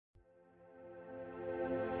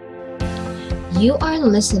You are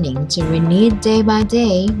listening to Renewed Day by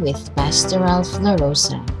Day with Pastor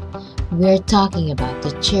LaRosa. We're talking about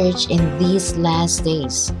the church in these last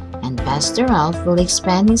days, and Pastor Ralph will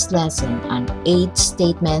expand his lesson on 8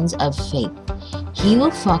 statements of faith. He will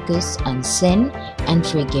focus on sin and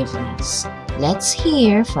forgiveness. Let's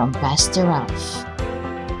hear from Pastor Ralph.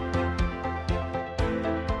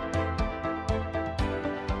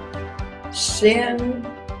 Sin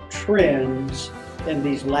trends in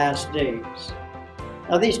these last days.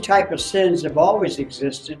 Now, these type of sins have always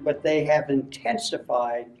existed, but they have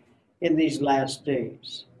intensified in these last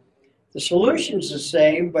days. The solution's the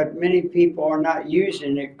same, but many people are not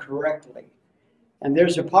using it correctly. And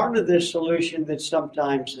there's a part of this solution that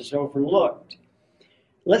sometimes is overlooked.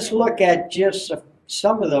 Let's look at just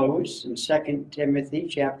some of those in 2 Timothy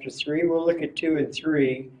chapter 3. We'll look at 2 and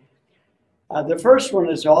 3. The first one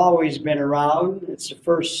has always been around. It's the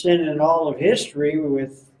first sin in all of history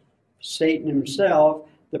with Satan himself.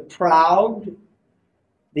 The proud,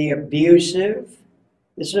 the abusive.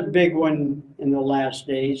 This is a big one in the last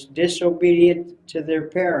days. Disobedient to their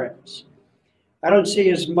parents. I don't see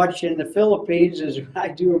as much in the Philippines as I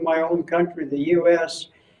do in my own country, the U.S.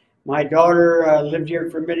 My daughter lived here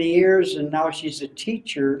for many years, and now she's a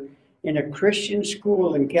teacher in a Christian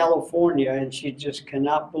school in California, and she just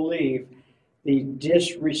cannot believe the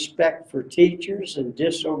disrespect for teachers and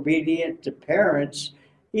disobedient to parents,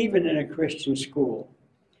 even in a Christian school.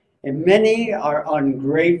 And many are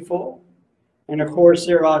ungrateful, and of course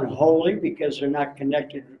they're unholy because they're not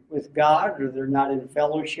connected with God or they're not in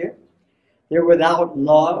fellowship. They're without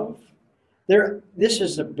love. This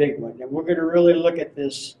is a big one, and we're going to really look at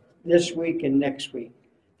this week and next week.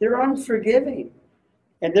 They're unforgiving,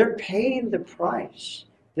 and they're paying the price.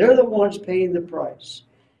 They're the ones paying the price.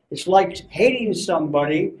 It's like hating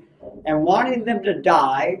somebody and wanting them to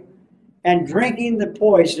die and drinking the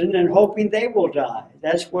poison and hoping they will die.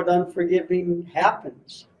 That's what unforgiving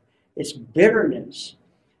happens. It's bitterness,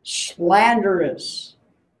 slanderous.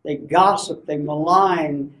 They gossip, they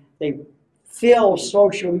malign, they fill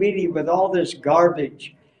social media with all this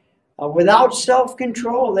garbage. Without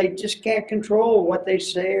self-control, they just can't control what they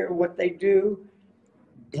say or what they do.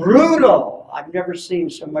 Brutal. I've never seen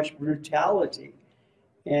so much brutality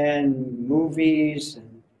in movies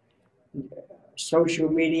and social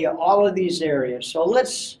media, all of these areas. So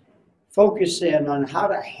let's focus in on how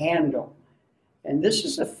to handle. And this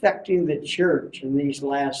is affecting the church in these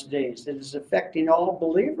last days. It is affecting all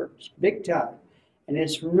believers, big time. And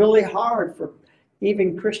it's really hard for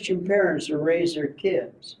even Christian parents to raise their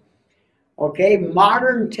kids. Okay,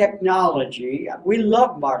 modern technology. We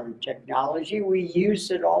love modern technology. We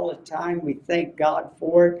use it all the time. We thank God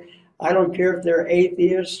for it. I don't care if they're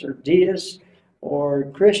atheists or deists or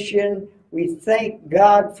Christian. We thank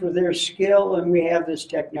God for their skill, and we have this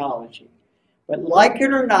technology. But like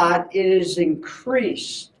it or not, it has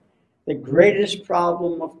increased the greatest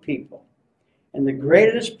problem of people. And the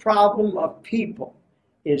greatest problem of people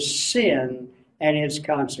is sin and its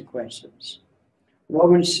consequences.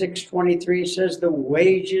 Romans 6:23 says the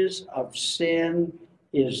wages of sin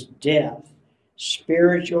is death,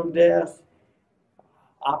 spiritual death,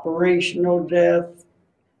 operational death,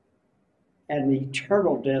 and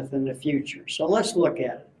eternal death in the future. So let's look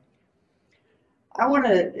at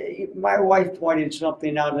it. My wife pointed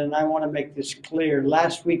something out, and I want to make this clear.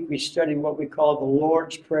 Last week we studied what we call the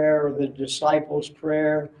Lord's Prayer or the Disciples'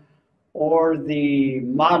 Prayer or the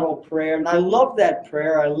Model Prayer. And I love that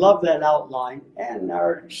prayer. I love that outline. And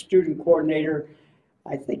our student coordinator,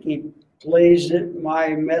 I think he plays my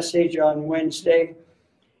message on Wednesday.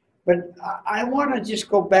 But I want to just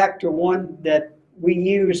go back to one that we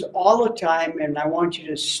use all the time, and I want you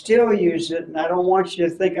to still use it, and I don't want you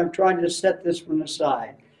to think I'm trying to set this one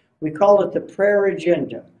aside. We call it the prayer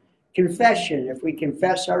agenda. Confession. If we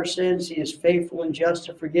confess our sins, He is faithful and just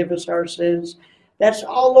to forgive us our sins. That's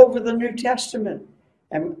all over the New Testament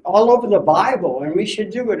and all over the Bible, and we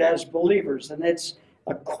should do it as believers, and it's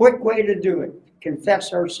a quick way to do it.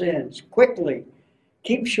 Confess our sins quickly.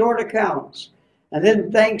 Keep short accounts. And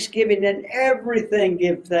then thanksgiving, and everything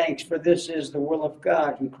give thanks, for this is the will of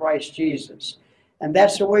God in Christ Jesus. And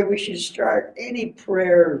that's the way we should start any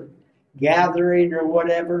prayer gathering or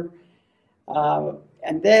whatever.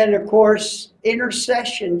 And then, of course,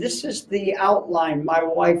 intercession. This is the outline my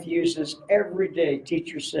wife uses every day,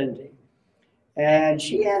 Teacher Cindy. And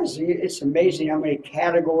she has, it's amazing how many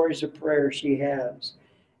categories of prayer she has.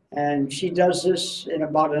 And she does this in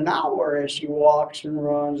about an hour as she walks and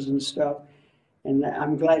runs and stuff. And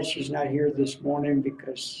I'm glad she's not here this morning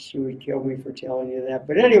because she would kill me for telling you that.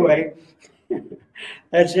 But anyway,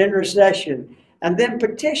 that's intercession. And then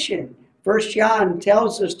petition. First John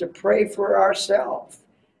tells us to pray for ourselves.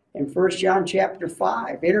 In 1 John chapter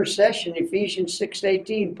 5, intercession, Ephesians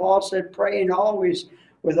 6:18, Paul said, praying always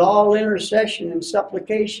with all intercession and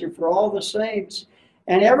supplication for all the saints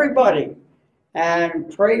and everybody.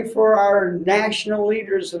 And pray for our national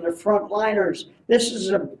leaders and the frontliners. This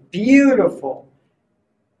is a beautiful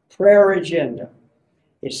prayer agenda.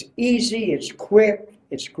 It's easy, it's quick,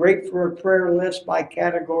 it's great for a prayer list by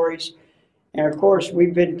categories. And of course,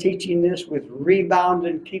 we've been teaching this with Rebound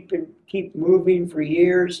and Keep Moving for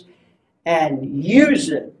years, and use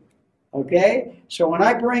it, okay? So when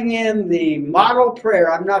I bring in the model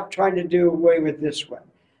prayer, I'm not trying to do away with this one.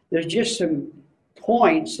 There's just some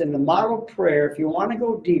points in the model prayer. If you want to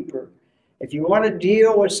go deeper, if you want to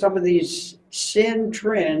deal with some of these sin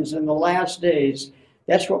trends in the last days,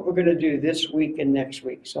 that's what we're going to do this week and next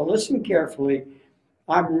week. So listen carefully.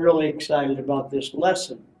 I'm really excited about this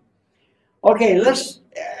lesson. Okay,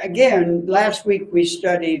 again, last week we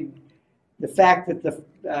studied the fact that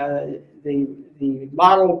the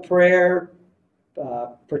model prayer,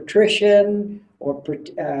 patrician, or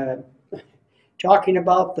talking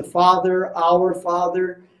about the Father, our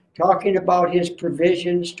Father, talking about his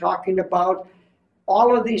provisions, talking about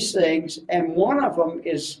all of these things, and one of them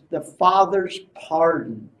is the Father's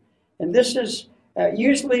pardon. And this is,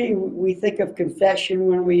 usually we think of confession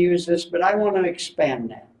when we use this, but I want to expand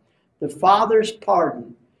that. The Father's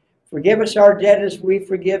pardon. Forgive us our debt as we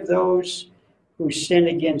forgive those who sin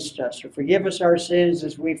against us, or forgive us our sins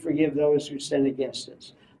as we forgive those who sin against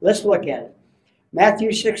us. Let's look at it. Matthew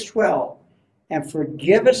 6:12, and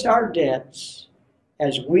forgive us our debts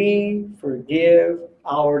as we forgive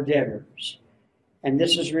our debtors. And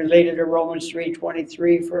this is related to Romans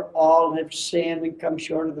 3:23, for all have sinned and come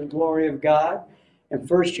short of the glory of God. And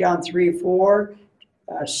 1 John 3:4,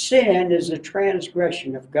 sin is a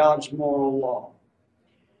transgression of God's moral law.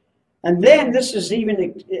 And then this is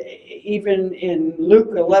even in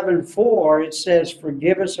Luke 11:4, it says,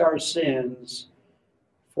 forgive us our sins,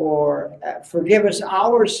 forgive us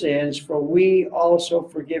our sins, for we also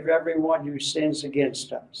forgive everyone who sins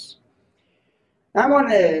against us. Now, I want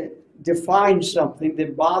to define something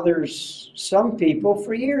that bothers some people.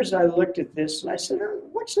 For years I looked at this and I said,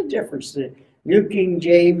 what's the difference? The New King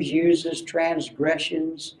James uses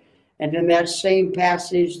transgressions, and in that same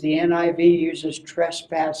passage the NIV uses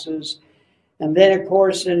trespasses, and then of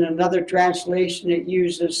course in another translation it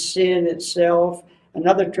uses sin itself,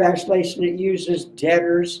 another translation it uses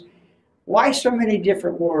debtors. Why so many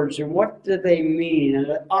different words, and what do they mean,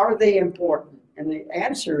 and are they important? And the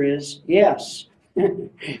answer is yes.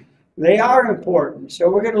 They are important. So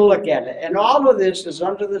we're going to look at it. And all of this is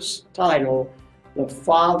under this title, The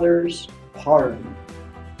Father's Pardon.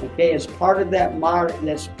 Okay, it's part of that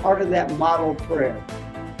model prayer.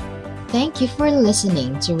 Thank you for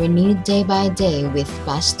listening to Renewed Day by Day with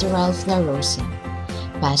Pastor Ralph LaRosa.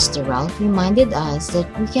 Pastor Ralph reminded us that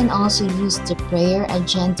we can also use the prayer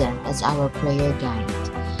agenda as our prayer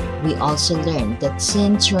guide. We also learned that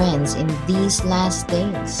sin trends in these last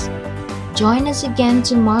days. Join us again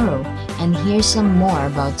tomorrow and hear some more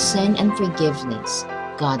about sin and forgiveness.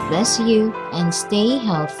 God bless you and stay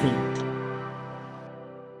healthy.